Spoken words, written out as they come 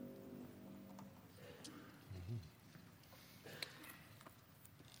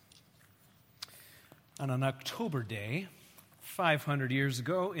On an October day, 500 years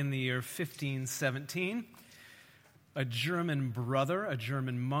ago, in the year 1517, a German brother, a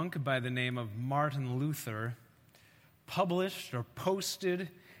German monk by the name of Martin Luther, published or posted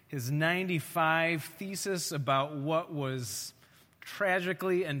his 95 thesis about what was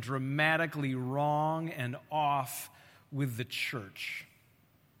tragically and dramatically wrong and off with the church.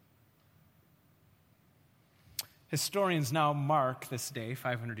 Historians now mark this day,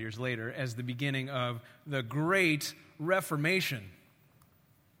 500 years later, as the beginning of the Great Reformation.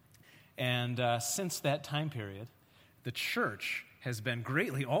 And since that time period, the church has been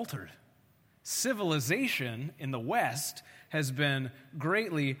greatly altered. Civilization in the West has been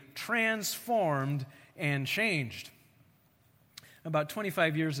greatly transformed and changed. About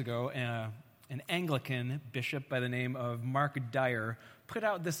 25 years ago, an Anglican bishop by the name of Mark Dyer put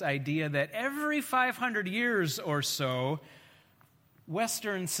out this idea that every 500 years or so,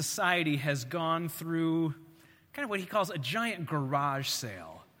 Western society has gone through kind of what he calls a giant garage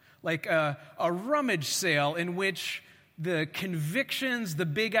sale, like a rummage sale in which the convictions, the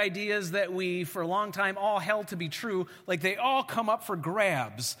big ideas that we for a long time all held to be true, like they all come up for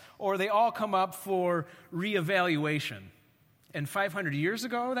grabs or they all come up for reevaluation. And 500 years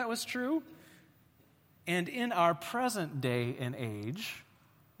ago, that was true. And in our present day and age,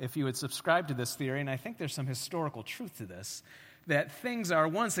 if you would subscribe to this theory, and I think there's some historical truth to this, that things are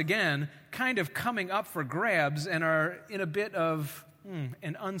once again kind of coming up for grabs and are in a bit of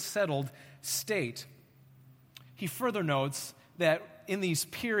an unsettled state. He further notes that in these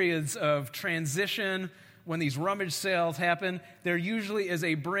periods of transition, when these rummage sales happen, there usually is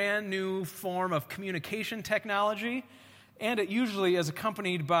a brand new form of communication technology, and it usually is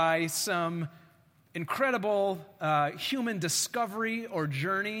accompanied by some incredible human discovery or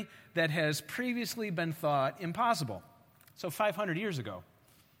journey that has previously been thought impossible. So 500 years ago,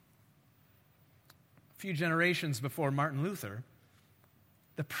 a few generations before Martin Luther,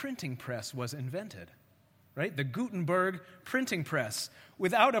 the printing press was invented, right? The Gutenberg printing press.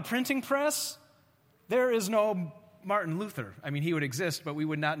 Without a printing press, there is no Martin Luther. I mean, he would exist, but we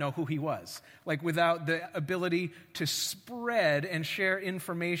would not know who he was. Like without the ability to spread and share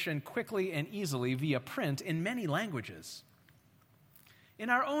information quickly and easily via print in many languages.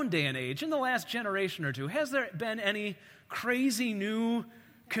 In our own day and age, in the last generation or two, has there been any crazy new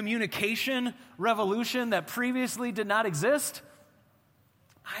communication revolution that previously did not exist?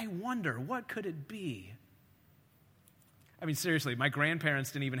 I wonder, what could it be? I mean, seriously, my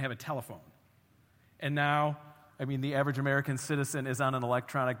grandparents didn't even have a telephone. And now, I mean, the average American citizen is on an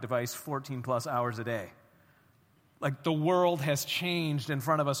electronic device 14 plus hours a day. Like the world has changed in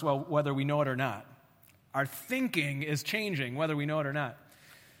front of us, well, whether we know it or not. Our thinking is changing, whether we know it or not.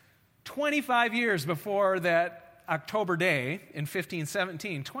 25 years before that October day in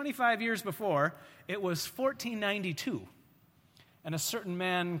 1517, 25 years before, it was 1492. And a certain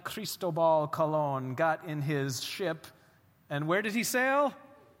man, Cristobal Colon, got in his ship, and where did he sail?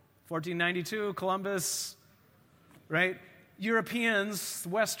 1492, Columbus, right? Europeans,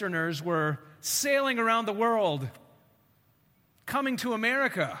 Westerners, were sailing around the world, coming to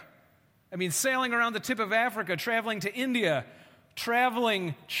America. I mean, sailing around the tip of Africa, traveling to India,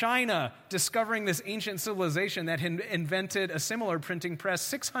 traveling China, discovering this ancient civilization that had invented a similar printing press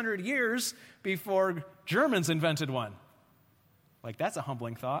 600 years before Germans invented one. Like, that's a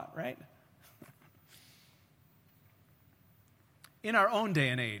humbling thought, right? In our own day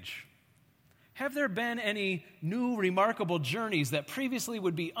and age, have there been any new remarkable journeys that previously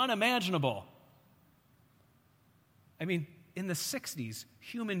would be unimaginable? I mean, in the 60s,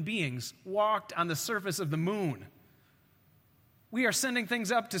 human beings walked on the surface of the moon. We are sending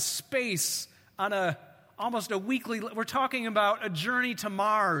things up to space on almost a weekly, we're talking about a journey to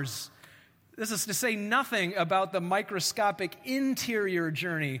Mars. This is to say nothing about the microscopic interior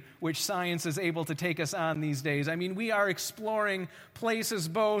journey which science is able to take us on these days. I mean, we are exploring places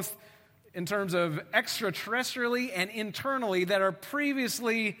both in terms of extraterrestrially and internally that are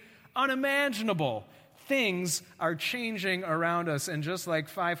previously unimaginable. Things are changing around us, and just like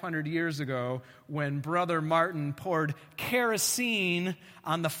 500 years ago, when Brother Martin poured kerosene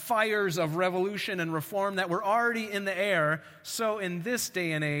on the fires of revolution and reform that were already in the air, so in this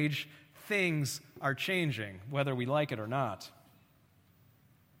day and age, things are changing, whether we like it or not.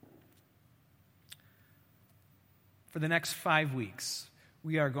 For the next 5 weeks,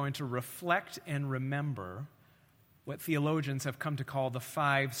 we are going to reflect and remember what theologians have come to call the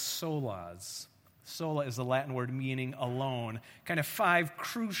 5 solas. Sola is the Latin word meaning alone. Kind of 5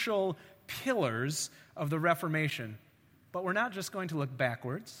 crucial pillars of the Reformation. But we're not just going to look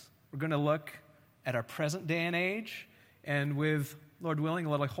backwards. We're going to look at our present day and age, and with, Lord willing, a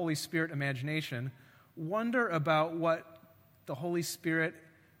little Holy Spirit imagination, wonder about what the Holy Spirit,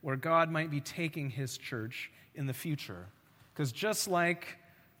 where God might be taking his church in the future. Because just like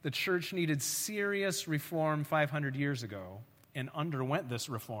the church needed serious reform 500 years ago and underwent this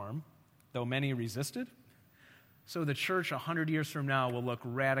reform, though many resisted, so the church 100 years from now will look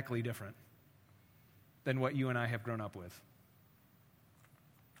radically different than what you and I have grown up with.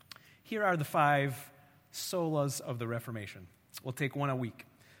 Here are the 5 solas of the Reformation. We'll take one a week.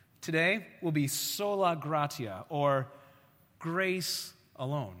 Today will be sola gratia, or grace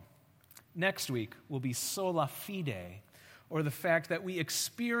alone. Next week will be sola fide, or the fact that we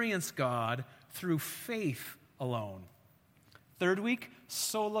experience God through faith alone. Third week,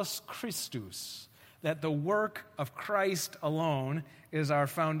 solus Christus, that the work of Christ alone is our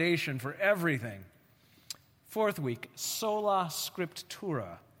foundation for everything. Fourth week, sola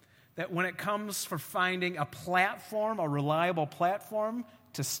scriptura, that when it comes for finding a platform, a reliable platform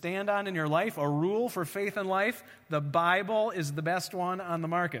to stand on in your life, a rule for faith and life, the Bible is the best one on the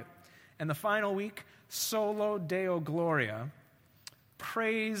market. And the final week, solo Deo gloria,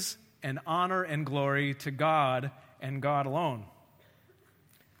 praise and honor and glory to God and God alone.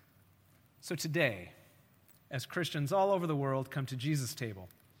 So today, as Christians all over the world come to Jesus' table,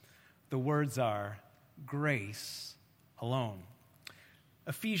 the words are grace alone.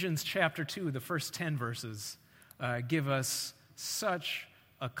 Ephesians chapter 2, the first 10 verses, give us such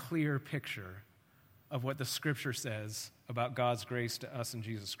a clear picture of what the Scripture says about God's grace to us in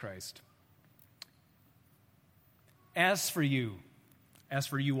Jesus Christ. As for you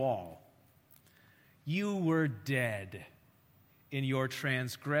all, you were dead in your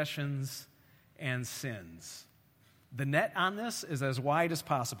transgressions and sins. The net on this is as wide as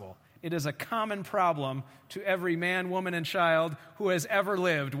possible. It is a common problem to every man, woman, and child who has ever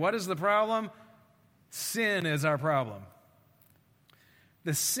lived. What is the problem? Sin is our problem.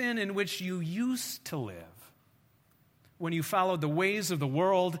 The sin in which you used to live when you followed the ways of the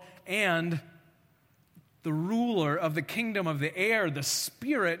world and the ruler of the kingdom of the air, the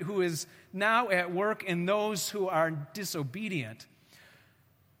Spirit who is now at work in those who are disobedient.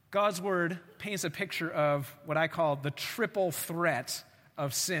 God's word paints a picture of what I call the triple threat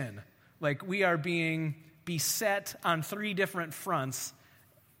of sin. Like we are being beset on 3 different fronts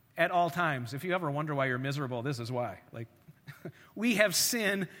at all times. If you ever wonder why you're miserable, this is why. Like we have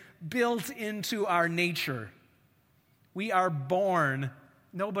sin built into our nature. We are born,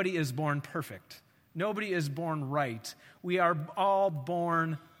 nobody is born perfect. Nobody is born right. We are all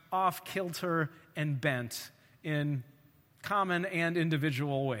born off kilter and bent in common and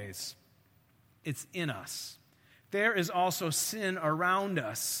individual ways. It's in us. There is also sin around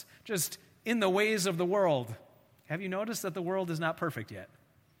us, just in the ways of the world. Have you noticed that the world is not perfect yet?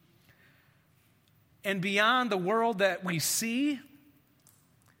 And beyond the world that we see,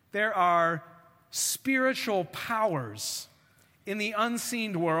 there are spiritual powers in the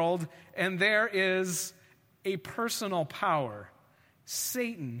unseen world, and there is a personal power,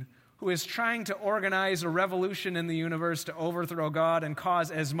 Satan, who is trying to organize a revolution in the universe to overthrow God and cause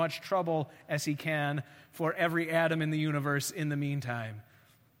as much trouble as he can for every atom in the universe in the meantime.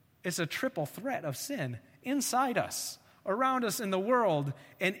 It's a triple threat of sin inside us, around us in the world,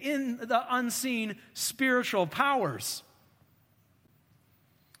 and in the unseen spiritual powers.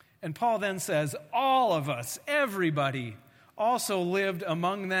 And Paul then says, all of us, everybody, also lived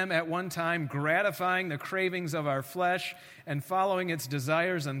among them at one time, gratifying the cravings of our flesh and following its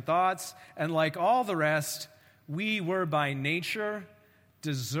desires and thoughts. And like all the rest, we were by nature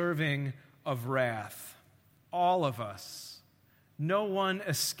deserving of wrath. All of us. No one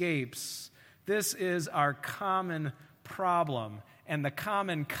escapes. This is our common problem. And the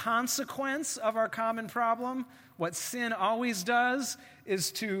common consequence of our common problem, what sin always does,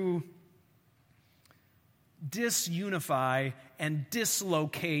 is to disunify and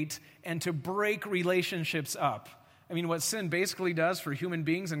dislocate and to break relationships up. I mean, what sin basically does for human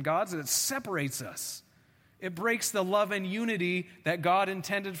beings and gods is it separates us. It breaks the love and unity that God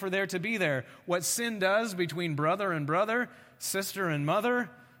intended for there to be there. What sin does between brother and brother, sister and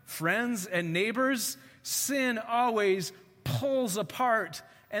mother, friends and neighbors, sin always pulls apart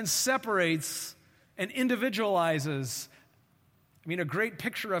and separates and individualizes. I mean, a great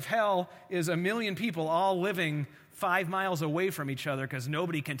picture of hell is 1 million people all living 5 miles away from each other because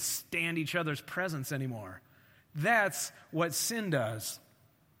nobody can stand each other's presence anymore. That's what sin does.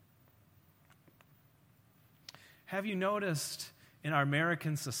 Have you noticed in our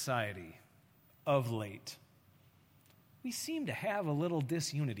American society of late, we seem to have a little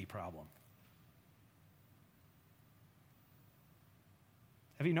disunity problem?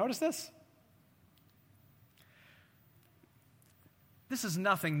 Have you noticed this? This is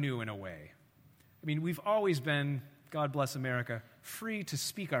nothing new in a way. I mean, we've always been, God bless America, free to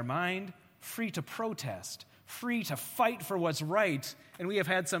speak our mind, free to protest, free to fight for what's right, and we have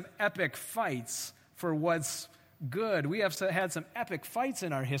had some epic fights for what's good. We have had some epic fights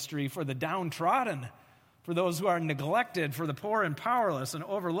in our history for the downtrodden, for those who are neglected, for the poor and powerless and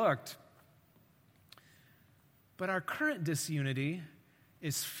overlooked. But our current disunity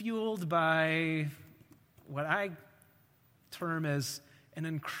is fueled by what I term as an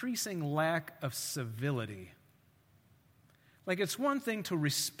increasing lack of civility. Like, it's one thing to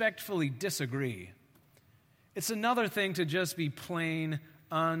respectfully disagree. It's another thing to just be plain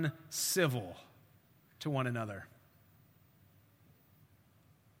uncivil to one another.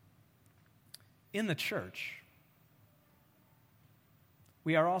 In the church,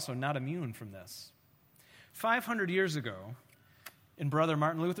 we are also not immune from this. 500 years ago, in Brother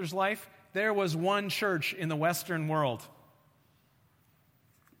Martin Luther's life, there was one church in the Western world.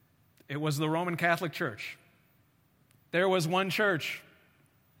 It was the Roman Catholic Church. There was one church.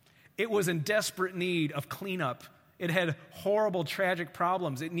 It was in desperate need of cleanup. It had horrible, tragic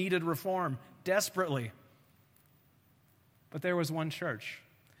problems. It needed reform desperately. But there was one church.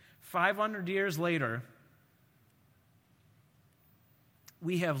 500 years later,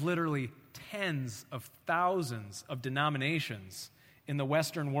 we have literally tens of thousands of denominations in the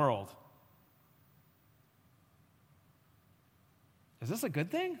Western world. Is this a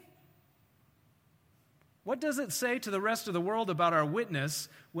good thing? What does it say to the rest of the world about our witness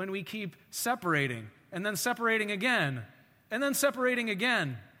when we keep separating, and then separating again, and then separating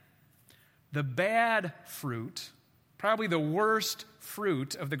again? The bad fruit, probably the worst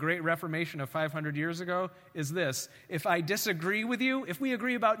fruit of the Great Reformation of 500 years ago, is this. If I disagree with you, if we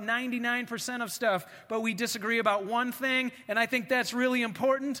agree about 99% of stuff, but we disagree about one thing, and I think that's really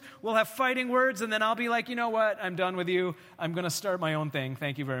important, we'll have fighting words, and then I'll be like, you know what, I'm done with you. I'm going to start my own thing.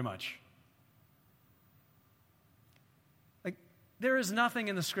 Thank you very much. There is nothing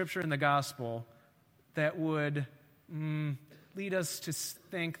in the Scripture and the Gospel that would lead us to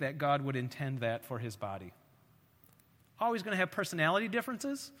think that God would intend that for his body. Always going to have personality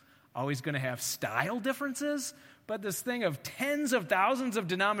differences, always going to have style differences, but this thing of tens of thousands of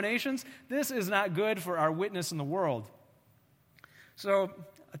denominations, this is not good for our witness in the world. So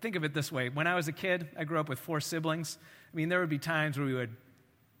think of it this way. When I was a kid, I grew up with 4 siblings. I mean, there would be times where we would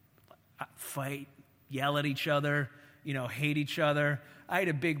fight, yell at each other, hate each other. I had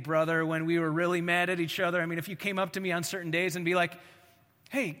a big brother when we were really mad at each other. I mean, if you came up to me on certain days and be like,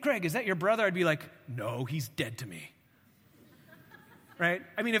 hey, Greg, is that your brother? I'd be like, no, he's dead to me. Right?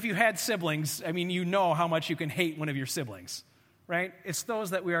 I mean, if you had siblings, you know how much you can hate one of your siblings. Right? It's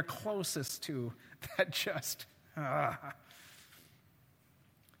those that we are closest to that just...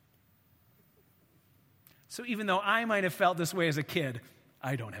 So even though I might have felt this way as a kid,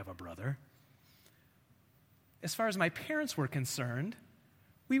 I don't have a brother. As far as my parents were concerned,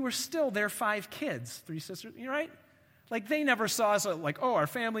 we were still their 5 kids, 3 sisters, right? Like, they never saw us like, oh, our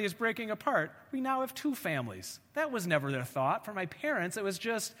family is breaking apart. We now have 2 families. That was never their thought. For my parents, it was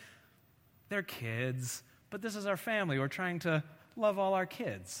just, they're kids, but this is our family. We're trying to love all our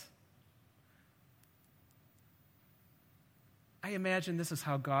kids. I imagine this is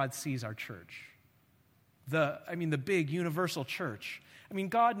how God sees our church. The big universal church.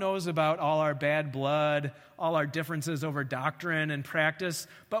 God knows about all our bad blood, all our differences over doctrine and practice,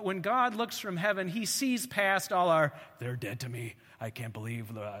 but when God looks from heaven, he sees past all our, they're dead to me, I can't believe,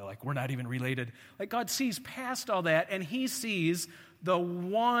 we're not even related. God sees past all that, and he sees the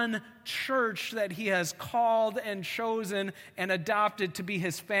one church that he has called and chosen and adopted to be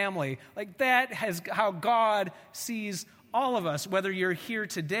his family. That is how God sees all of us, whether you're here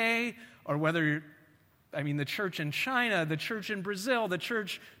today or whether you're the church in China, the church in Brazil, the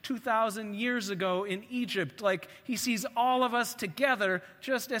church 2,000 years ago in Egypt. He sees all of us together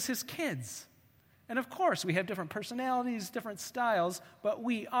just as his kids. And of course, we have different personalities, different styles, but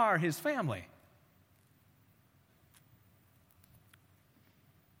we are his family.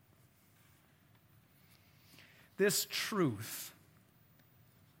 This truth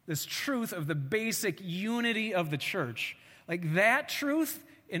of the basic unity of the church, that truth,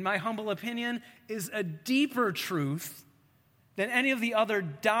 in my humble opinion, is a deeper truth than any of the other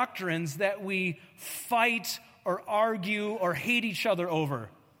doctrines that we fight or argue or hate each other over.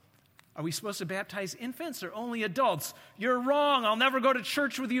 Are we supposed to baptize infants or only adults? You're wrong. I'll never go to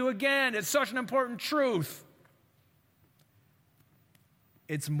church with you again. It's such an important truth.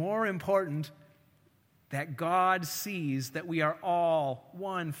 It's more important that God sees that we are all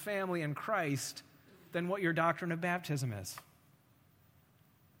one family in Christ than what your doctrine of baptism is.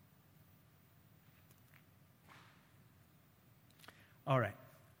 All right,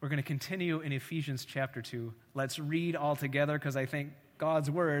 We're going to continue in Ephesians chapter 2. Let's read all together because I think God's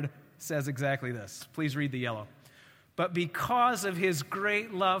word says exactly this. Please read the yellow. But because of his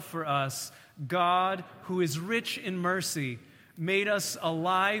great love for us, God, who is rich in mercy, made us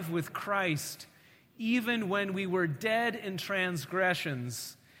alive with Christ, even when we were dead in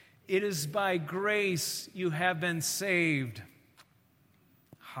transgressions. It is by grace you have been saved.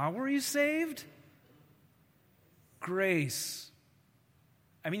 How were you saved? Grace.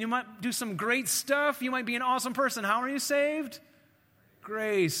 I mean, you might do some great stuff. You might be an awesome person. How are you saved?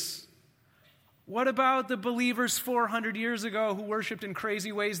 Grace. What about the believers 400 years ago who worshiped in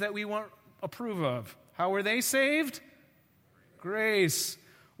crazy ways that we won't approve of? How were they saved? Grace.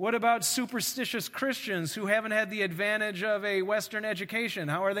 What about superstitious Christians who haven't had the advantage of a Western education?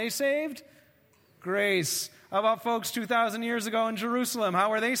 How are they saved? Grace. How about folks 2,000 years ago in Jerusalem?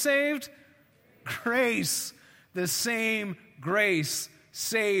 How are they saved? Grace. The same grace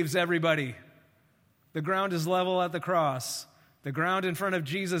saves everybody. The ground is level at the cross. The ground in front of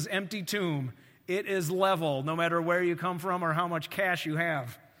Jesus' empty tomb, it is level no matter where you come from or how much cash you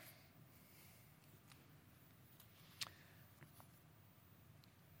have.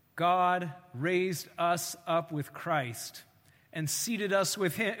 God raised us up with Christ and seated us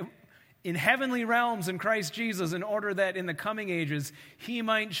with him in heavenly realms in Christ Jesus in order that in the coming ages he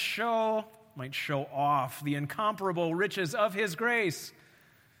might show off the incomparable riches of his grace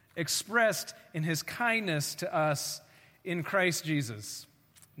expressed in his kindness to us in Christ Jesus.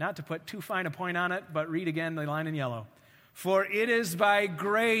 Not to put too fine a point on it, but read again the line in yellow. For it is by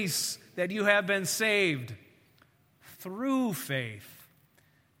grace that you have been saved through faith.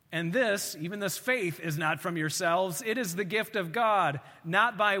 And this, even this faith, is not from yourselves. It is the gift of God,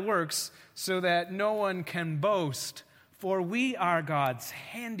 not by works, so that no one can boast. For we are God's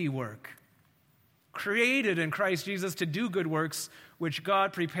handiwork, created in Christ Jesus to do good works, which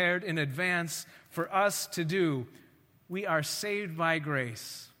God prepared in advance for us to do. We are saved by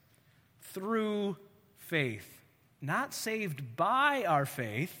grace through faith. Not saved by our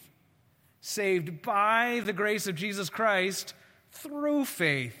faith, saved by the grace of Jesus Christ through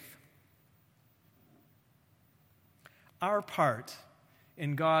faith. Our part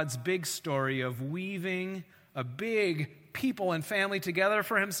in God's big story of weaving a big people and family together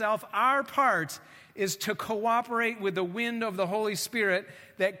for himself, our part is to cooperate with the wind of the Holy Spirit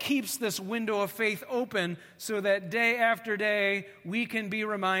that keeps this window of faith open so that day after day we can be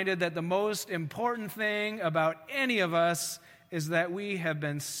reminded that the most important thing about any of us is that we have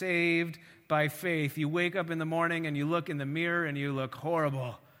been saved by faith. You wake up in the morning and you look in the mirror and you look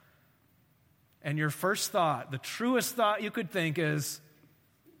horrible. And your first thought, the truest thought you could think is,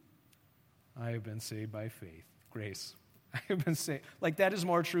 I have been saved by faith. Grace. I have been saved. Like that is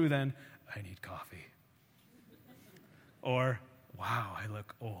more true than, I need coffee. Or, wow, I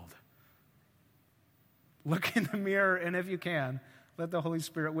look old. Look in the mirror, and if you can, let the Holy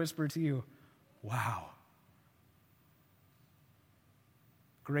Spirit whisper to you, wow.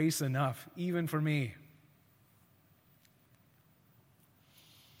 Grace enough, even for me.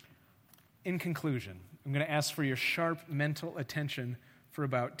 In conclusion, I'm going to ask for your sharp mental attention for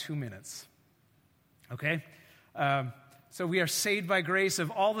about 2 minutes. Okay? So we are saved by grace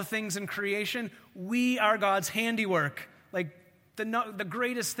of all the things in creation. We are God's handiwork. Like the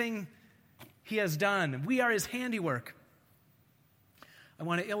greatest thing he has done. We are his handiwork. I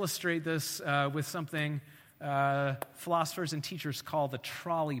want to illustrate this with something philosophers and teachers call the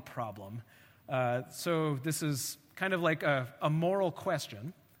trolley problem. So this is kind of like a moral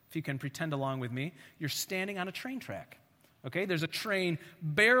question. If you can pretend along with me, you're standing on a train track. Okay, there's a train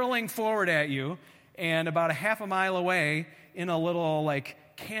barreling forward at you, and about a half a mile away in a little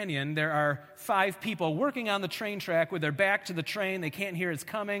canyon, there are 5 people working on the train track with their back to the train. They can't hear it's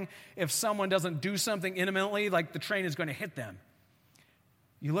coming. If someone doesn't do something imminently, the train is going to hit them.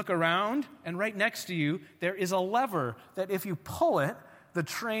 You look around, and right next to you, there is a lever that if you pull it, the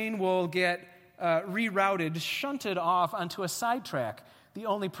train will get rerouted, shunted off onto a side track. The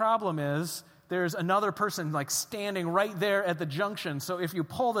only problem is there's another person standing right there at the junction. So if you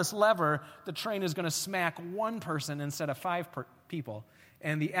pull this lever, the train is going to smack one person instead of 5 people.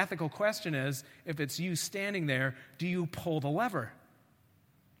 And the ethical question is, if it's you standing there, do you pull the lever?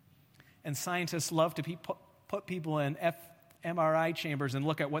 And scientists love to put people in fMRI chambers and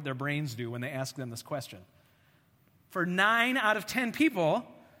look at what their brains do when they ask them this question. For 9 out of 10 people,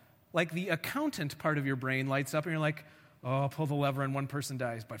 the accountant part of your brain lights up and you're like, oh, I'll pull the lever and one person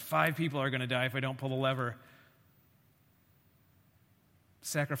dies. But 5 people are going to die if I don't pull the lever.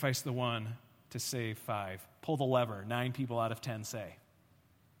 Sacrifice the one to save 5. Pull the lever, 9 people out of 10 say.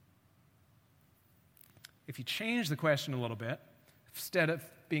 If you change the question a little bit, instead of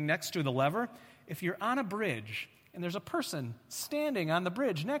being next to the lever, if you're on a bridge and there's a person standing on the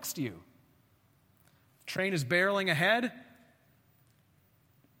bridge next to you, train is barreling ahead.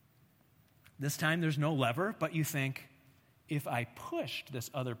 This time there's no lever, but you think, if I pushed this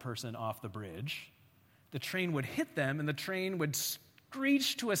other person off the bridge, the train would hit them and the train would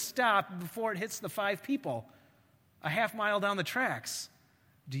screech to a stop before it hits the 5 people a half mile down the tracks.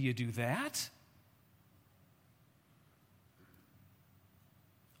 Do you do that?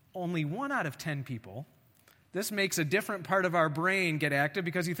 Only 1 out of 10 people. This makes a different part of our brain get active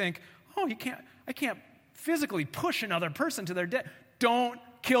because you think, oh, I can't physically push another person to their death. Don't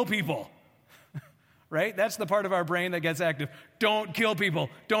kill people. Right? That's the part of our brain that gets active. Don't kill people.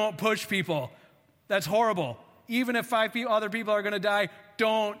 Don't push people. That's horrible. Even if 5 other people are going to die,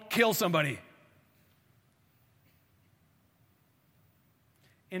 don't kill somebody.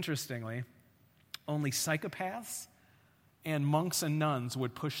 Interestingly, only psychopaths and monks and nuns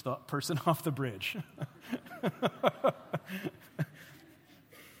would push the person off the bridge.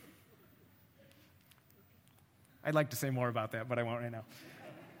 I'd like to say more about that, but I won't right now.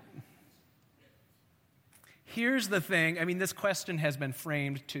 Here's the thing. I mean, this question has been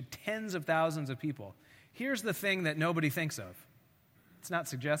framed to tens of thousands of people. Here's the thing that nobody thinks of. It's not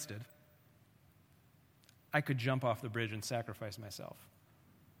suggested. I could jump off the bridge and sacrifice myself.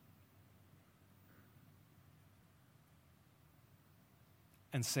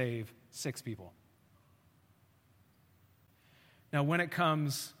 And save 6 people. Now, when it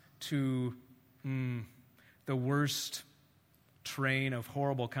comes to the worst train of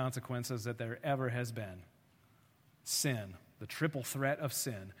horrible consequences that there ever has been, sin, the triple threat of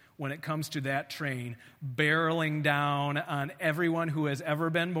sin, when it comes to that train barreling down on everyone who has ever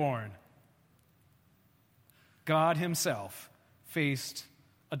been born, God himself faced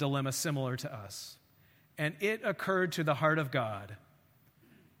a dilemma similar to us. And it occurred to the heart of God,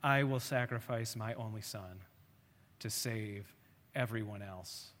 I will sacrifice my only son to save everyone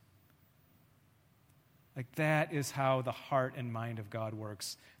else. Like, that is how the heart and mind of God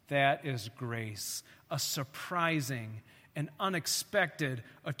works. That is grace, a surprising and unexpected,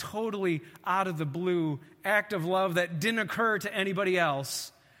 a totally out of the blue act of love that didn't occur to anybody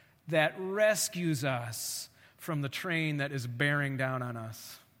else, that rescues us from the train that is bearing down on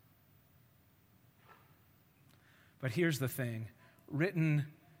us. But here's the thing, written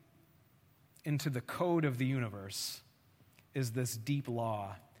into the code of the universe is this deep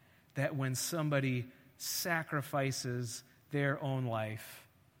law that when somebody sacrifices their own life,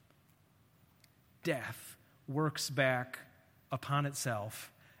 death works back upon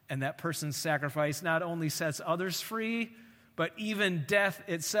itself, and that person's sacrifice not only sets others free, but even death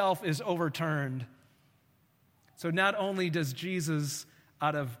itself is overturned. So not only does Jesus,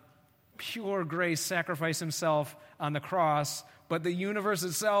 out of pure grace, sacrifice himself on the cross, but the universe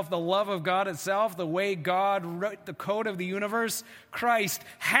itself, the love of God itself, the way God wrote the code of the universe, Christ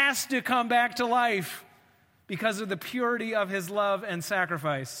has to come back to life because of the purity of his love and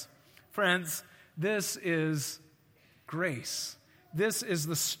sacrifice. Friends, this is grace. This is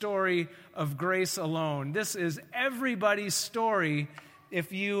the story of grace alone. This is everybody's story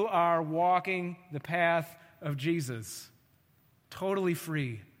if you are walking the path of Jesus. Totally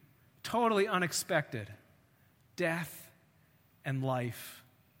free, totally unexpected. Death and life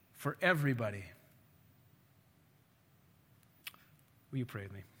for everybody. Will you pray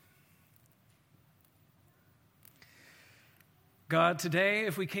with me? God, today,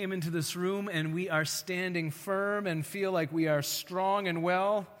 if we came into this room and we are standing firm and feel like we are strong and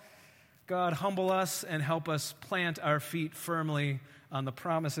well, God, humble us and help us plant our feet firmly on the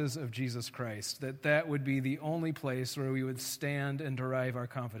promises of Jesus Christ, that would be the only place where we would stand and derive our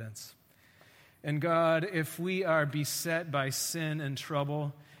confidence. And God, if we are beset by sin and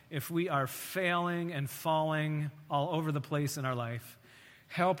trouble, if we are failing and falling all over the place in our life,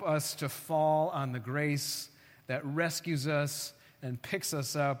 help us to fall on the grace that rescues us and picks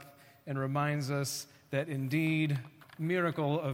us up and reminds us that indeed, miracle of